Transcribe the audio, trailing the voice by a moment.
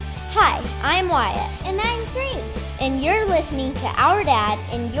Hi, I'm Wyatt. And I'm Grace. And you're listening to our dad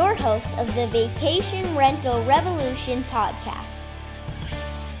and your host of the Vacation Rental Revolution podcast.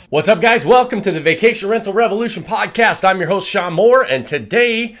 What's up, guys? Welcome to the Vacation Rental Revolution podcast. I'm your host, Sean Moore, and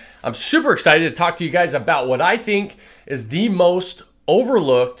today I'm super excited to talk to you guys about what I think is the most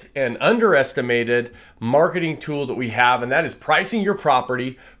overlooked and underestimated marketing tool that we have, and that is pricing your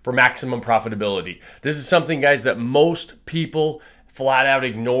property for maximum profitability. This is something, guys, that most people flat out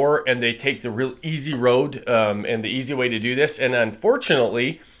ignore, and they take the real easy road and the easy way to do this, and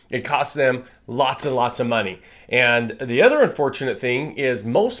unfortunately it costs them lots and lots of money. And the other unfortunate thing is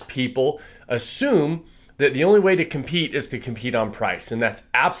most people assume that the only way to compete is to compete on price, and that's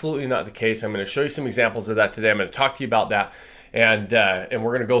absolutely not the case. I'm going to show you some examples of that today. I'm going to talk to you about that, and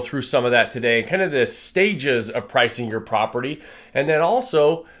we're going to go through some of that today, kind of the stages of pricing your property, and then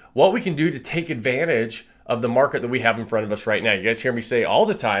also what we can do to take advantage of the market that we have in front of us right now. You guys hear me say all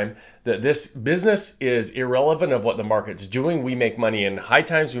the time that this business is irrelevant of what the market's doing. We make money in high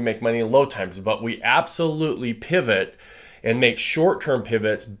times, we make money in low times, but we absolutely pivot and make short-term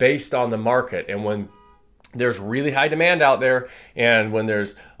pivots based on the market. And when there's really high demand out there, and when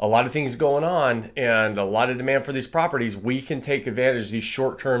there's a lot of things going on and a lot of demand for these properties, we can take advantage of these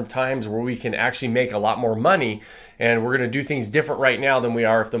short-term times where we can actually make a lot more money. And we're going to do things different right now than we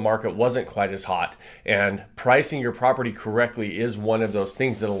are if the market wasn't quite as hot. And pricing your property correctly is one of those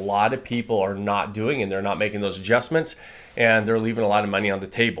things that a lot of people are not doing, and they're not making those adjustments, and they're leaving a lot of money on the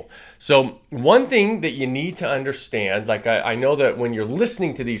table. So one thing that you need to understand, like I know that when you're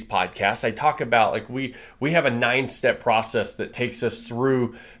listening to these podcasts, I talk about like we have a 9-step process that takes us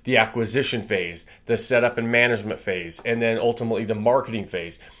through the acquisition phase, the setup and management phase, and then ultimately the marketing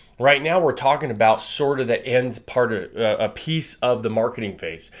phase. Right now, we're talking about sort of the end part of a piece of the marketing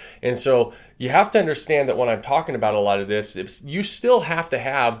phase. And so you have to understand that when I'm talking about a lot of this, you still have to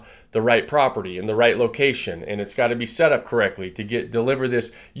have the right property in the right location, and it's got to be set up correctly to deliver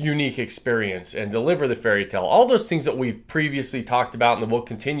this unique experience and deliver the fairy tale. All those things that we've previously talked about and that we'll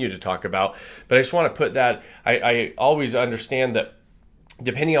continue to talk about. But I just want to put that, I always understand that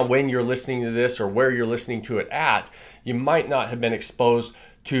depending on when you're listening to this or where you're listening to it at, you might not have been exposed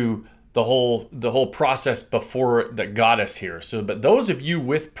to the whole process before that got us here. So, but those of you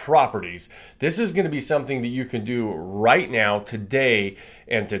with properties, this is going to be something that you can do right now, today,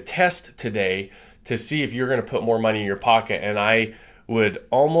 and to test today to see if you're going to put more money in your pocket. And I would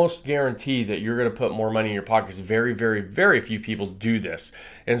almost guarantee that you're going to put more money in your pockets. Very, very, very few people do this.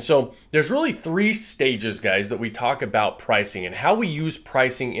 And so there's really 3 stages, guys, that we talk about pricing and how we use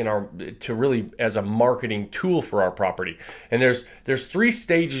pricing to really as a marketing tool for our property. And there's 3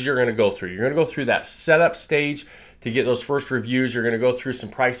 stages you're going to go through. You're going to go through that setup stage to get those first reviews. You're going to go through some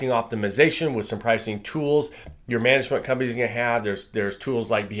pricing optimization with some pricing tools your management company's going to have. There's tools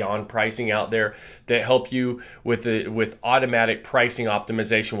like Beyond Pricing out there that help you with automatic pricing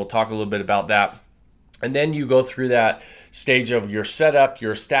optimization. We'll talk a little bit about that. And then you go through that stage of your setup,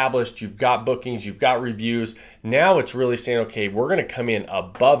 you're established, you've got bookings, you've got reviews. Now it's really saying, okay, we're going to come in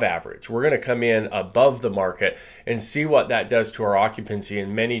above average. We're going to come in above the market and see what that does to our occupancy.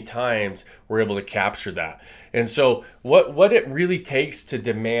 And many times we're able to capture that. And so what it really takes to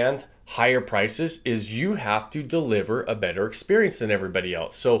demand higher prices is you have to deliver a better experience than everybody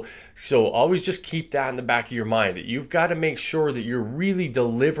else. So always just keep that in the back of your mind, that you've got to make sure that you're really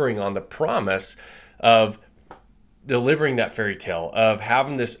delivering on the promise of delivering that fairy tale, of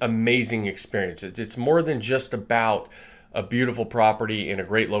having this amazing experience. It's more than just about a beautiful property in a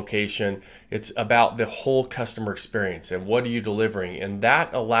great location. It's about the whole customer experience and what are you delivering. And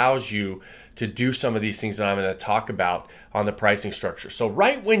that allows you to do some of these things that I'm going to talk about on the pricing structure. So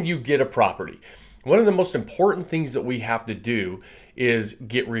right when you get a property, one of the most important things that we have to do is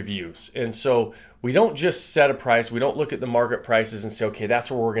get reviews. And so we don't just set a price. We don't look at the market prices and say, okay, that's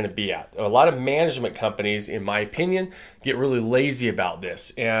where we're going to be at. A lot of management companies, in my opinion, get really lazy about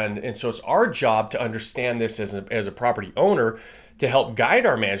this. And so it's our job to understand this as a property owner, to help guide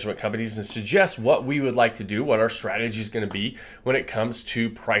our management companies and suggest what we would like to do, what our strategy is going to be when it comes to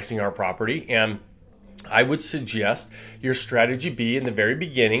pricing our property. And I would suggest your strategy be, in the very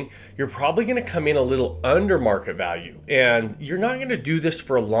beginning, you're probably going to come in a little under market value, and you're not going to do this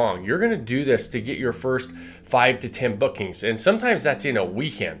for long. You're going to do this to get your first 5 to 10 bookings, and sometimes that's in a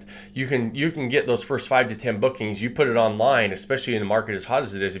weekend. You can get those first 5 to 10 bookings. You put it online, especially in the market as hot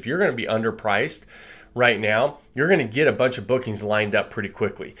as it is. If you're going to be underpriced right now, you're going to get a bunch of bookings lined up pretty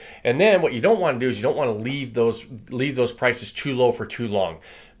quickly. And then what you don't want to do is you don't want to leave those prices too low for too long.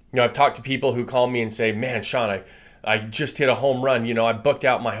 You know, I've talked to people who call me and say, man, Sean, I just hit a home run. You know, I booked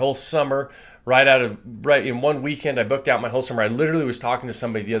out my whole summer right in one weekend, I booked out my whole summer. I literally was talking to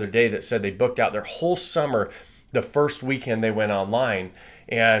somebody the other day that said they booked out their whole summer the first weekend they went online.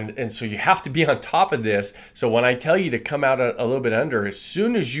 And so you have to be on top of this. So when I tell you to come out a little bit under, as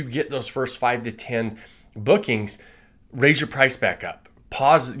soon as you get those first 5 to 10 bookings, raise your price back up.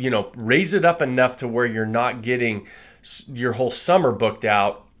 Pause, raise it up enough to where you're not getting your whole summer booked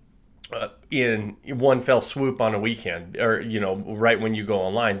out in one fell swoop on a weekend, or right when you go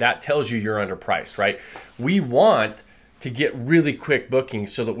online. That tells you you're underpriced, right? We want to get really quick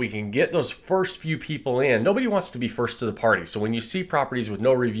bookings so that we can get those first few people in. Nobody wants to be first to the party. So when you see properties with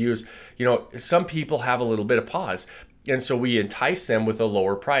no reviews, some people have a little bit of pause. And so we entice them with a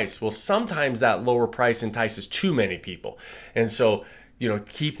lower price. Well, sometimes that lower price entices too many people. And so,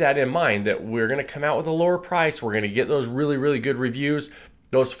 keep that in mind, that we're going to come out with a lower price. We're going to get those really, really good reviews,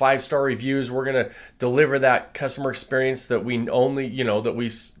 those 5-star reviews. We're going to deliver that customer experience that we that we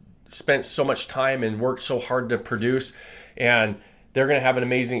spent so much time and worked so hard to produce, and they're going to have an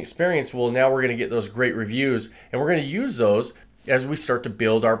amazing experience. Well, now we're going to get those great reviews, and we're going to use those as we start to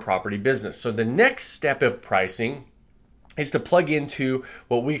build our property business. So the next step of pricing is to plug into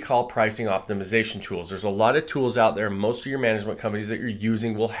what we call pricing optimization tools. There's a lot of tools out there. Most of your management companies that you're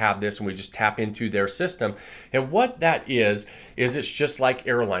using will have this, and we just tap into their system. And what that is it's just like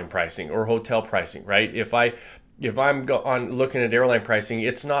airline pricing or hotel pricing, right? If I'm looking at airline pricing,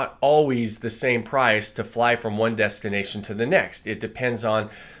 it's not always the same price to fly from one destination to the next. It depends on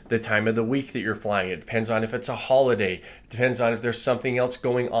the time of the week that you're flying. It depends on if it's a holiday. It depends on if there's something else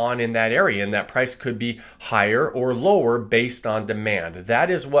going on in that area, and that price could be higher or lower based on demand.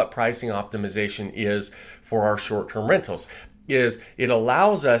 That is what pricing optimization is for our short-term rentals. It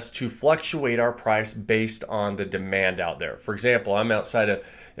allows us to fluctuate our price based on the demand out there. For example, I'm outside of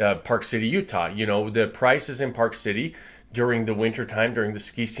Park City, Utah. The prices in Park City during the winter time, during the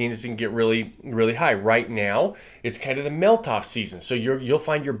ski season, can get really, really high. Right now, it's kind of the melt-off season. So you'll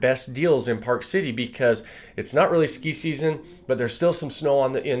find your best deals in Park City because it's not really ski season, but there's still some snow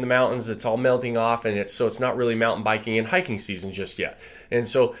in the mountains. It's all melting off, and it's not really mountain biking and hiking season just yet. And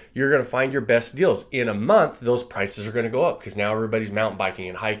so you're going to find your best deals. In a month, those prices are going to go up because now everybody's mountain biking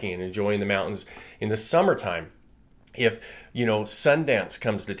and hiking and enjoying the mountains in the summertime. If Sundance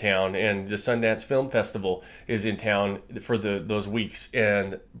comes to town and the Sundance Film Festival is in town for those weeks,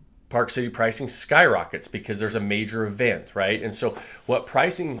 and Park City pricing skyrockets because there's a major event, right? And so what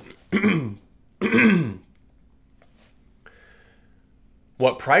pricing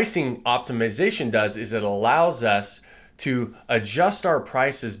optimization does is it allows us to adjust our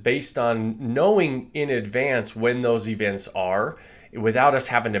prices based on knowing in advance when those events are, without us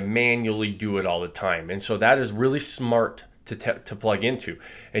having to manually do it all the time. And so that is really smart to plug into.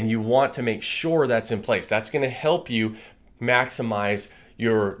 And you want to make sure that's in place. That's going to help you maximize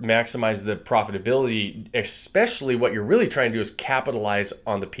the profitability, especially what you're really trying to do is capitalize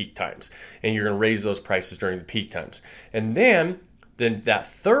on the peak times. And you're going to raise those prices during the peak times. And then that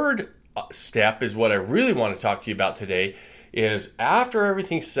third step is what I really want to talk to you about today, is after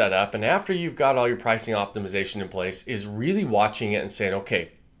everything's set up and after you've got all your pricing optimization in place, is really watching it and saying,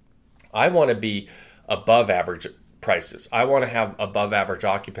 okay, I want to be above average prices. I want to have above average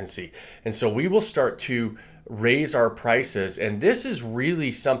occupancy. And so we will start to raise our prices. And this is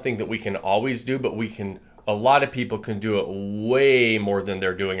really something that we can always do, but a lot of people can do it way more than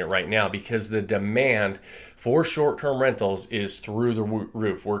they're doing it right now because the demand for short-term rentals is through the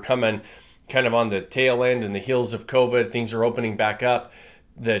roof. We're coming kind of on the tail end and the heels of COVID. Things are opening back up.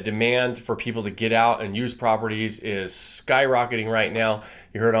 The demand for people to get out and use properties is skyrocketing right now.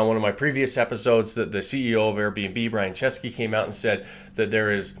 You heard on one of my previous episodes that the CEO of Airbnb, Brian Chesky, came out and said that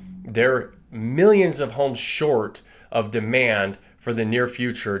there are millions of homes short of demand for the near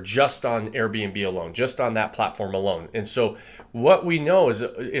future just on Airbnb alone, just on that platform alone. And so what we know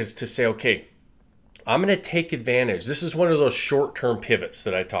is to say, okay, I'm going to take advantage. This is one of those short-term pivots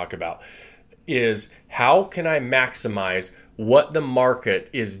that I talk about, is how can I maximize what the market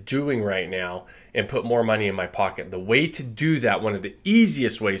is doing right now and put more money in my pocket. The way to do that, one of the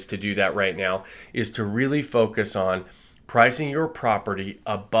easiest ways to do that right now, is to really focus on pricing your property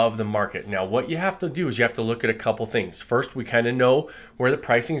above the market. Now, what you have to do is you have to look at a couple things. First, we kind of know where the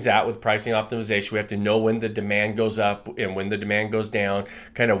pricing's at with pricing optimization. We have to know when the demand goes up and when the demand goes down,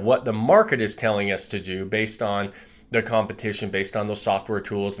 kind of what the market is telling us to do based on the competition, based on those software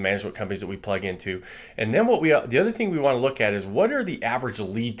tools, the management companies that we plug into. And then the other thing we want to look at is what are the average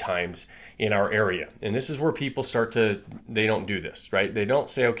lead times in our area? And this is where people they don't do this, right? They don't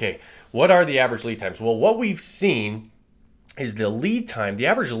say, okay, what are the average lead times? Well, what we've seen is the lead time. The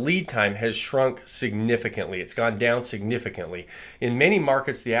average lead time has shrunk significantly. It's gone down significantly. In many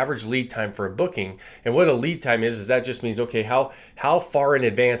markets, the average lead time for a booking, and what a lead time is that just means, okay, how far in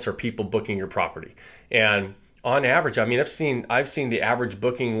advance are people booking your property? And on average, I mean, I've seen the average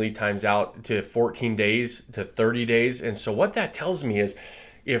booking lead times out to 14 days to 30 days. And so what that tells me is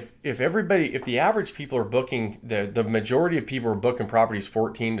if the average people are booking, the majority of people are booking properties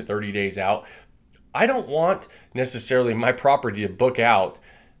 14 to 30 days out, I don't want necessarily my property to book out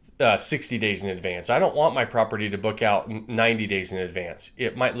 60 days in advance. I don't want my property to book out 90 days in advance.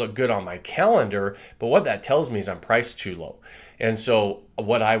 It might look good on my calendar, but what that tells me is I'm priced too low. And so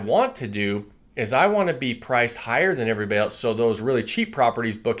what I want to do is I want to be priced higher than everybody else so those really cheap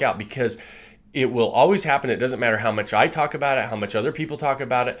properties book out, because it will always happen. It doesn't matter how much I talk about it, how much other people talk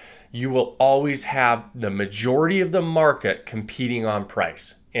about it. You will always have the majority of the market competing on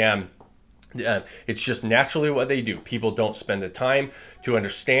price. And it's just naturally what they do. People don't spend the time to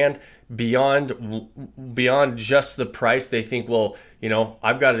understand beyond just the price. They think, well,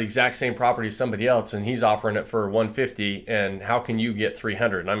 I've got the exact same property as somebody else and he's offering it for $150, and how can you get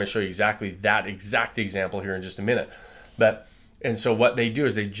 $300? And I'm going to show you exactly that exact example here in just a minute. And so what they do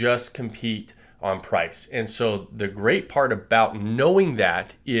is they just compete on price. And so the great part about knowing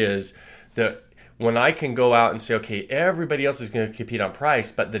that is that when I can go out and say, okay, everybody else is going to compete on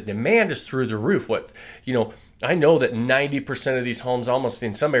price, but the demand is through the roof. I know that 90% of these homes, almost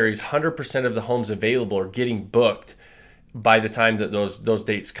in some areas, 100% of the homes available are getting booked by the time that those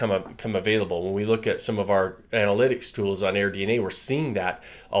dates come available. When we look at some of our analytics tools on AirDNA, we're seeing that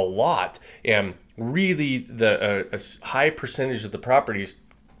a lot. And really, a high percentage of the properties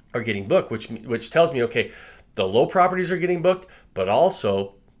are getting booked, which tells me, okay, the low properties are getting booked, but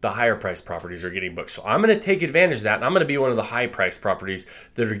also the higher priced properties are getting booked. So I'm going to take advantage of that, and I'm going to be one of the high priced properties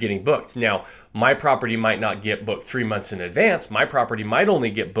that are getting booked. Now, my property might not get booked 3 months in advance. My property might only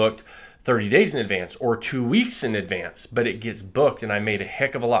get booked 30 days in advance or 2 weeks in advance, but it gets booked, and I made a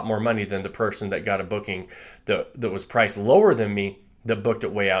heck of a lot more money than the person that got a booking that was priced lower than me that booked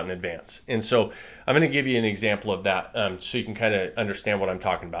it way out in advance. And so I'm going to give you an example of that so you can kind of understand what I'm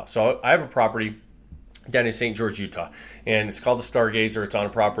talking about. So I have a property down in St. George, Utah, and it's called the Stargazer. It's on a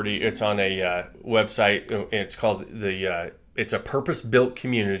property. It's on a website. It's called it's a purpose-built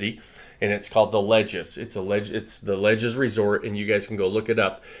community, and it's called the Ledges. It's the Ledges Resort, and you guys can go look it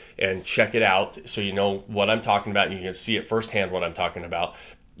up and check it out so you know what I'm talking about, and you can see it firsthand what I'm talking about.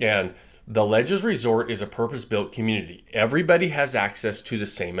 And the Ledges Resort is a purpose-built community. Everybody has access to the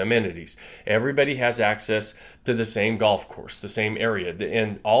same amenities. Everybody has access to the same golf course, the same area.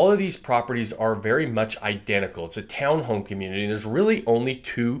 And all of these properties are very much identical. It's a townhome community. There's really only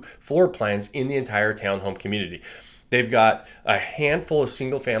 2 floor plans in the entire townhome community. They've got a handful of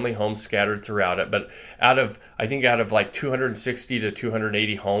single-family homes scattered throughout it, but out of like 260 to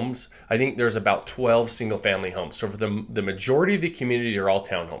 280 homes, I think there's about 12 single-family homes. So for the majority of the community are all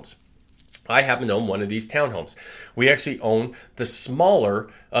townhomes. I happen to own one of these townhomes. We actually own the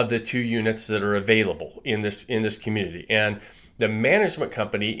smaller of the 2 units that are available in this community. And the management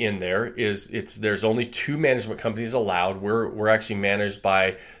company in there there's only 2 management companies allowed. We're actually managed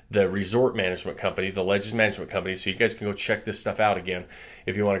by the resort management company, the Ledges management company. So you guys can go check this stuff out again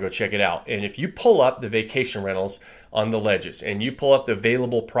if you want to go check it out. And if you pull up the vacation rentals on the Ledges and you pull up the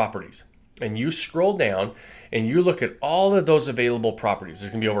available properties and you scroll down and you look at all of those available properties,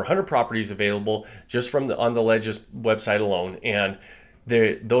 there's going to be over 100 properties available just on the Ledges website alone. And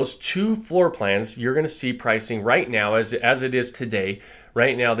those 2 floor plans, you're going to see pricing right now as it is today.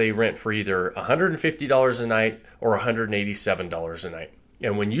 Right now, they rent for either $150 a night or $187 a night.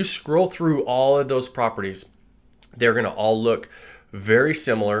 And when you scroll through all of those properties, they're going to all look very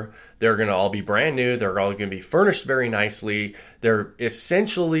similar. They're going to all be brand new. They're all going to be furnished very nicely. They're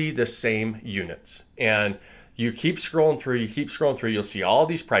essentially the same units. And you keep scrolling through, you'll see all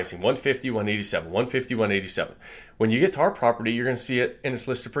these pricing, 150, 187, 150, 187. When you get to our property, you're going to see it, and it's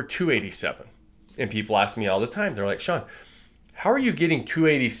listed for 287. And people ask me all the time, they're like, Sean, how are you getting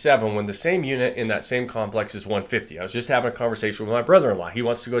 287 when the same unit in that same complex is 150? I was just having a conversation with my brother-in-law. He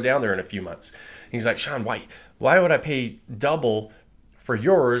wants to go down there in a few months. He's like, Sean, why would I pay double for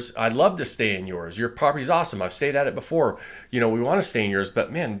yours? I'd love to stay in yours. Your property's awesome. I've stayed at it before. We want to stay in yours,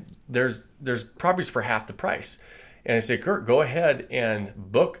 but man, there's properties for half the price. And I say, Kurt, go ahead and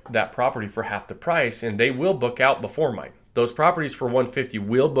book that property for half the price, and they will book out before mine. Those properties for 150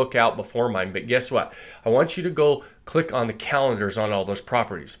 will book out before mine, but guess what? I want you to go click on the calendars on all those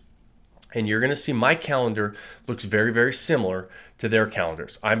properties. And you're going to see my calendar looks very, very similar to their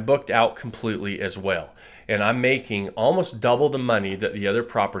calendars. I'm booked out completely as well. and I'm making almost double the money that the other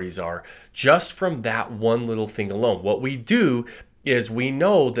properties are just from that one little thing alone. What we do is we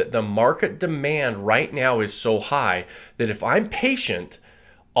know that the market demand right now is so high that if I'm patient,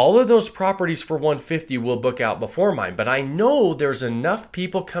 all of those properties for 150 will book out before mine. But I know there's enough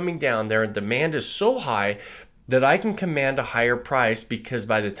people coming down there and demand is so high that I can command a higher price, because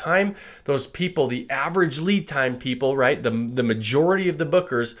by the time those people, the average lead time people, right, the majority of the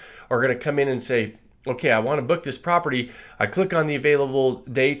bookers are going to come in and say, okay, I want to book this property. I click on the available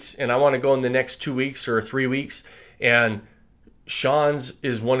dates and I want to go in the next 2 weeks or 3 weeks. And Sean's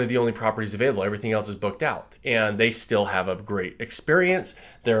is one of the only properties available. Everything else is booked out, and they still have a great experience.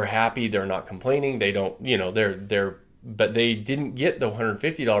 They're happy. They're not complaining. They don't, but they didn't get the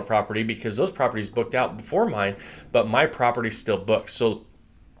 $150 property because those properties booked out before mine, but my property's still booked. So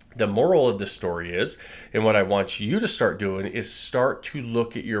the moral of the story is, and what I want you to start doing is start to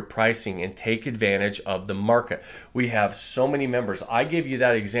look at your pricing and take advantage of the market. We have so many members. I gave you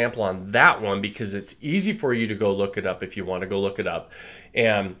that example on that one because it's easy for you to go look it up if you want to go look it up.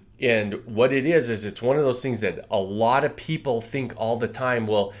 And what it is it's one of those things that a lot of people think all the time,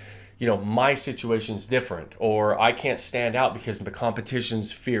 well, my situation's different, or I can't stand out because the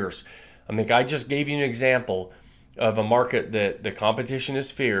competition's fierce. I just gave you an example of a market that the competition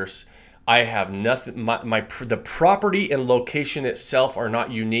is fierce. I have nothing. The property and location itself are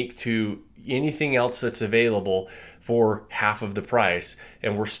not unique to anything else that's available for half of the price,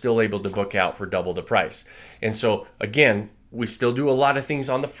 and we're still able to book out for double the price. And so again, we still do a lot of things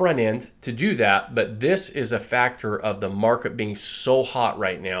on the front end to do that, but this is a factor of the market being so hot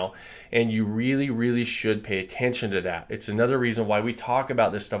right now, and you really, really should pay attention to that. It's another reason why we talk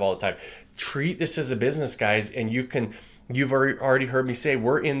about this stuff all the time. Treat this as a business, guys, and you've already heard me say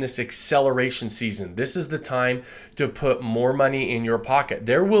we're in this acceleration season. This is the time to put more money in your pocket.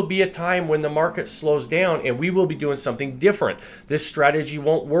 There will be a time when the market slows down and we will be doing something different. This strategy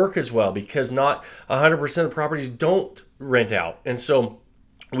won't work as well because not 100% of properties don't rent out. And so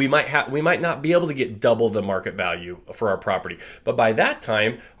we might not be able to get double the market value for our property. But by that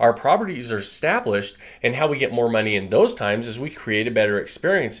time, our properties are established, and how we get more money in those times is we create a better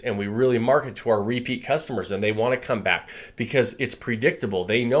experience and we really market to our repeat customers, and they want to come back because it's predictable.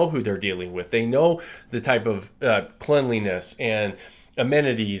 They know who they're dealing with. They know the type of cleanliness and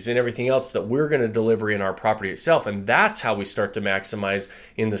amenities and everything else that we're going to deliver in our property itself. And that's how we start to maximize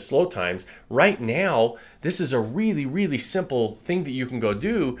in the slow times. Right now, this is a really, really simple thing that you can go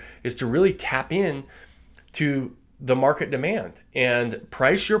do, is to really tap in to the market demand and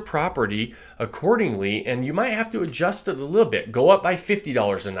price your property accordingly. And you might have to adjust it a little bit, go up by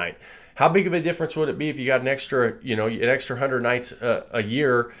 $50 a night. How big of a difference would it be if you got an extra 100 nights a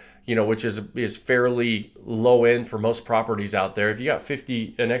year, which is fairly low end for most properties out there. If you got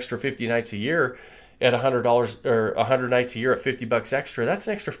an extra 50 nights a year at $100 or 100 nights a year at $50 extra, that's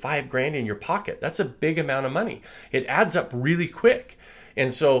an extra $5,000 in your pocket. That's a big amount of money. It adds up really quick.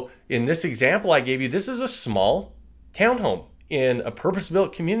 And so in this example I gave you, this is a small townhome in a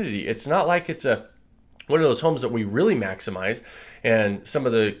purpose-built community. It's not like it's one of those homes that we really maximize. And some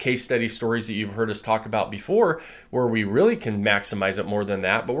of the case study stories that you've heard us talk about before, where we really can maximize it more than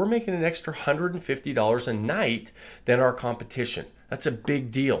that, but we're making an extra $150 a night than our competition. That's a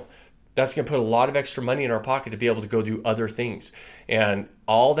big deal. That's going to put a lot of extra money in our pocket to be able to go do other things. And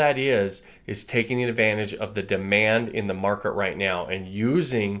all that is taking advantage of the demand in the market right now and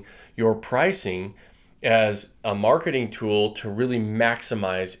using your pricing as a marketing tool to really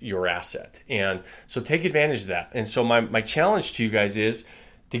maximize your asset. And so take advantage of that. And so my challenge to you guys is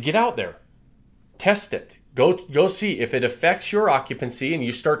to get out there, test it, go see if it affects your occupancy and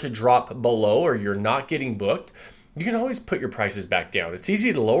you start to drop below or you're not getting booked. You can always put your prices back down. It's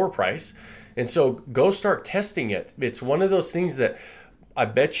easy to lower price. And so go start testing it. It's one of those things that I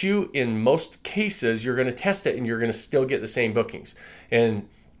bet you in most cases you're going to test it and you're going to still get the same bookings. And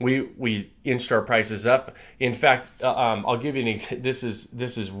we inched our prices up. In fact, I'll give you this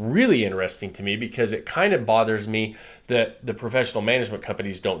is really interesting to me because it kind of bothers me that the professional management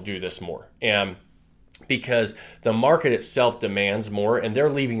companies don't do this more. And because the market itself demands more and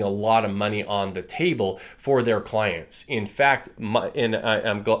they're leaving a lot of money on the table for their clients. In fact,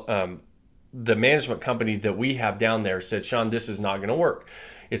 the management company that we have down there said, Sean, this is not going to work.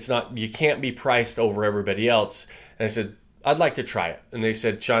 You can't be priced over everybody else. And I said, I'd like to try it. And they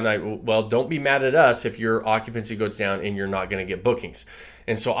said, Sean, well, don't be mad at us if your occupancy goes down and you're not going to get bookings.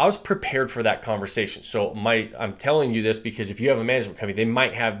 And so I was prepared for that conversation. So I'm telling you this because if you have a management company, they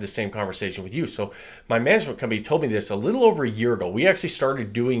might have the same conversation with you. So my management company told me this a little over a year ago. We actually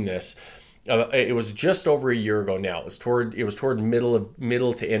started doing this It was just over a year ago now. It was toward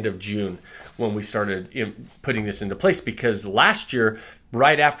middle to end of June when we started putting this into place, because last year,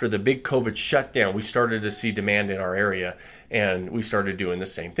 right after the big COVID shutdown, we started to see demand in our area, and we started doing the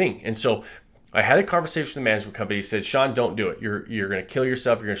same thing. And so I had a conversation with the management company. He said, Sean, don't do it. You're going to kill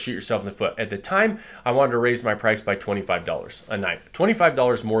yourself. You're going to shoot yourself in the foot. At the time, I wanted to raise my price by $25 a night.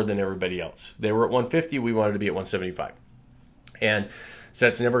 $25 more than everybody else. They were at $150. We wanted to be at $175. And so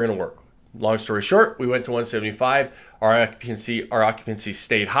that's never going to work. Long story short, we went to $175. Our occupancy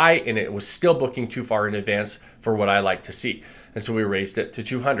stayed high, and it was still booking too far in advance for what I like to see. And so we raised it to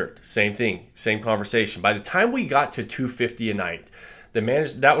 $200. Same thing, same conversation. By the time we got to $250 a night,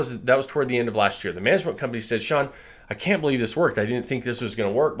 that was toward the end of last year. The management company said, Sean, I can't believe this worked. I didn't think this was going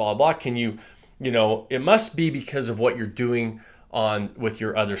to work, blah, blah. Can you it must be because of what you're doing with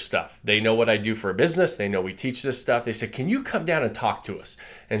your other stuff. They know what I do for a business. They know we teach this stuff. They said, can you come down and talk to us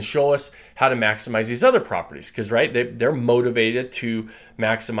and show us how to maximize these other properties? Because, right, they're motivated to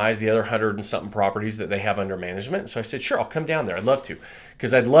maximize the other 100 and something properties that they have under management. So I said, sure, I'll come down there. I'd love to,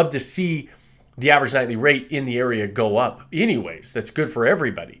 because I'd love to see the average nightly rate in the area go up anyways. That's good for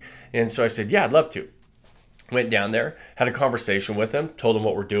everybody. And so I said, yeah, I'd love to. Went down there, had a conversation with them, told them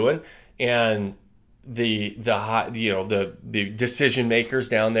what we're doing, and the decision makers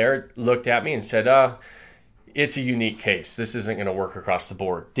down there looked at me and said, it's a unique case. This isn't going to work across the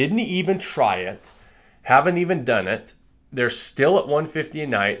board. Didn't even try it. Haven't even done it. They're still at $150 a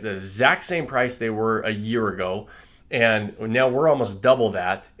night, the exact same price they were a year ago. And now we're almost double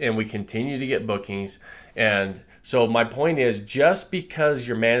that, and we continue to get bookings. And so my point is, just because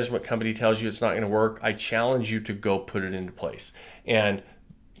your management company tells you it's not going to work, I challenge you to go put it into place. And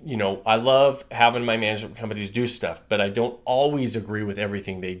I love having my management companies do stuff, but I don't always agree with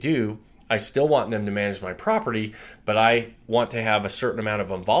everything they do. I still want them to manage my property, but I want to have a certain amount of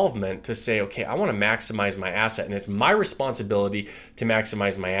involvement to say, okay, I want to maximize my asset, and it's my responsibility to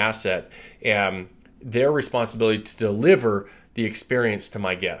maximize my asset, and their responsibility to deliver the experience to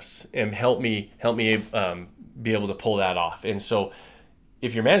my guests and help me be able to pull that off. And so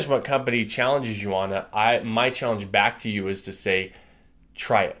if your management company challenges you on it, my challenge back to you is to say,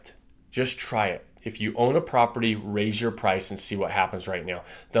 try it. Just try it. If you own a property, raise your price and see what happens right now.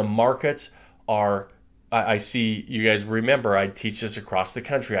 The markets are, I see, you guys remember, I teach this across the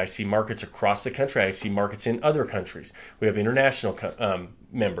country. I see markets across the country. I see markets in other countries. We have international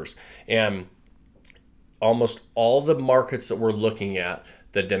members. And almost all the markets that we're looking at,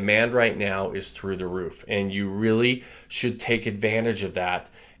 the demand right now is through the roof. And you really should take advantage of that.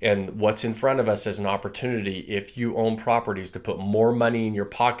 And what's in front of us as an opportunity, if you own properties, to put more money in your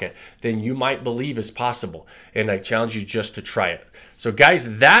pocket than you might believe is possible. And I challenge you just to try it. So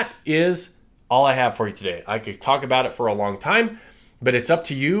guys, that is all I have for you today. I could talk about it for a long time, but it's up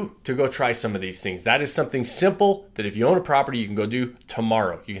to you to go try some of these things. That is something simple that if you own a property, you can go do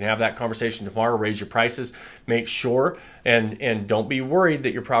tomorrow. You can have that conversation tomorrow, raise your prices, make sure, and don't be worried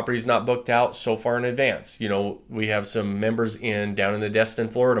that your property is not booked out so far in advance. We have some members down in the Destin,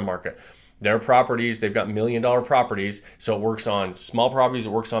 Florida market. Their properties, they've got $1 million properties, so it works on small properties,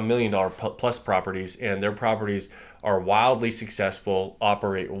 it works on $1 million plus properties, and their properties are wildly successful,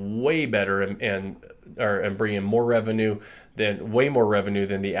 operate way better, and bring in way more revenue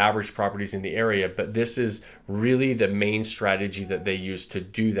than the average properties in the area. But this is really the main strategy that they use to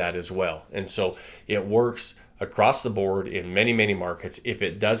do that as well. And so it works across the board in many, many markets. If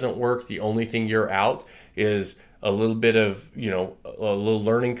it doesn't work, the only thing you're out is a little bit of, a little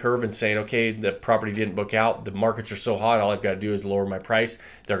learning curve and saying, okay, the property didn't book out. The markets are so hot. All I've got to do is lower my price.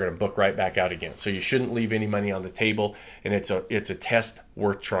 They're going to book right back out again. So you shouldn't leave any money on the table. And it's a test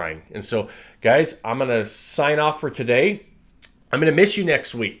worth trying. And so guys, I'm going to sign off for today. I'm going to miss you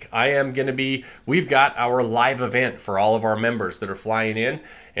next week. We've got our live event for all of our members that are flying in.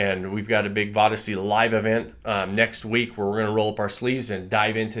 And we've got a big Vodacy live event next week where we're going to roll up our sleeves and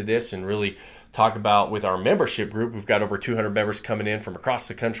dive into this and really talk about with our membership group. We've got over 200 members coming in from across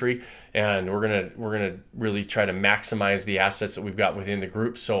the country, and we're gonna really try to maximize the assets that we've got within the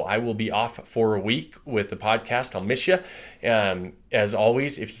group. So I will be off for a week with the podcast. I'll miss you. As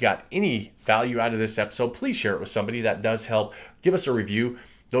always, if you got any value out of this episode, please share it with somebody. That does help. Give us a review.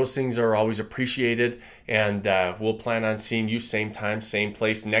 Those things are always appreciated, and we'll plan on seeing you same time, same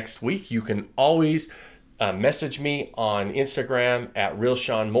place next week. You can always message me on Instagram at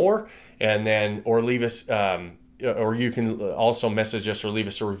RealSeanMoore, and then or leave us or you can also message us or leave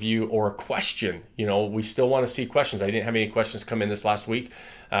us a review or a question. We still want to see questions. I didn't have any questions come in this last week.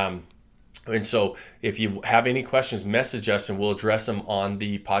 And so if you have any questions, message us and we'll address them on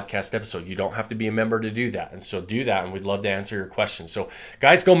the podcast episode. You don't have to be a member to do that. And so do that, and we'd love to answer your questions. So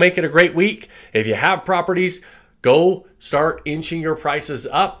guys, go make it a great week. If you have properties, go start inching your prices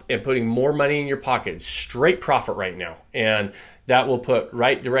up and putting more money in your pocket. Straight profit right now. And that will put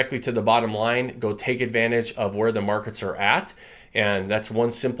right directly to the bottom line. Go take advantage of where the markets are at. And that's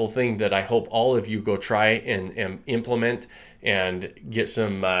one simple thing that I hope all of you go try and implement and get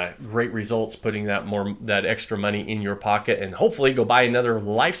some great results putting that extra money in your pocket, and hopefully go buy another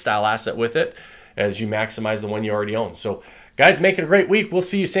lifestyle asset with it as you maximize the one you already own. So guys, make it a great week. We'll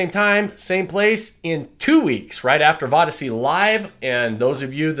see you same time, same place in 2 weeks, right after Vodacy Live. And those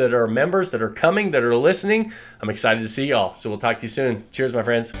of you that are members that are coming, that are listening, I'm excited to see y'all. So we'll talk to you soon. Cheers, my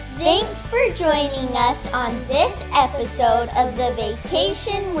friends. Thanks for joining us on this episode of the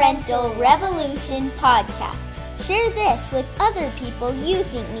Vacation Rental Revolution podcast. Share this with other people you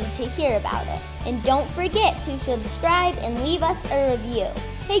think need to hear about it. And don't forget to subscribe and leave us a review.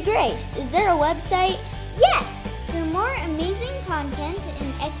 Hey Grace, is there a website? Yes! For more amazing content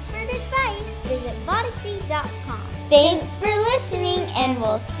and expert advice, visit Vodacy.com. Thanks for listening, and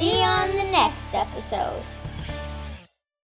we'll see you on the next episode.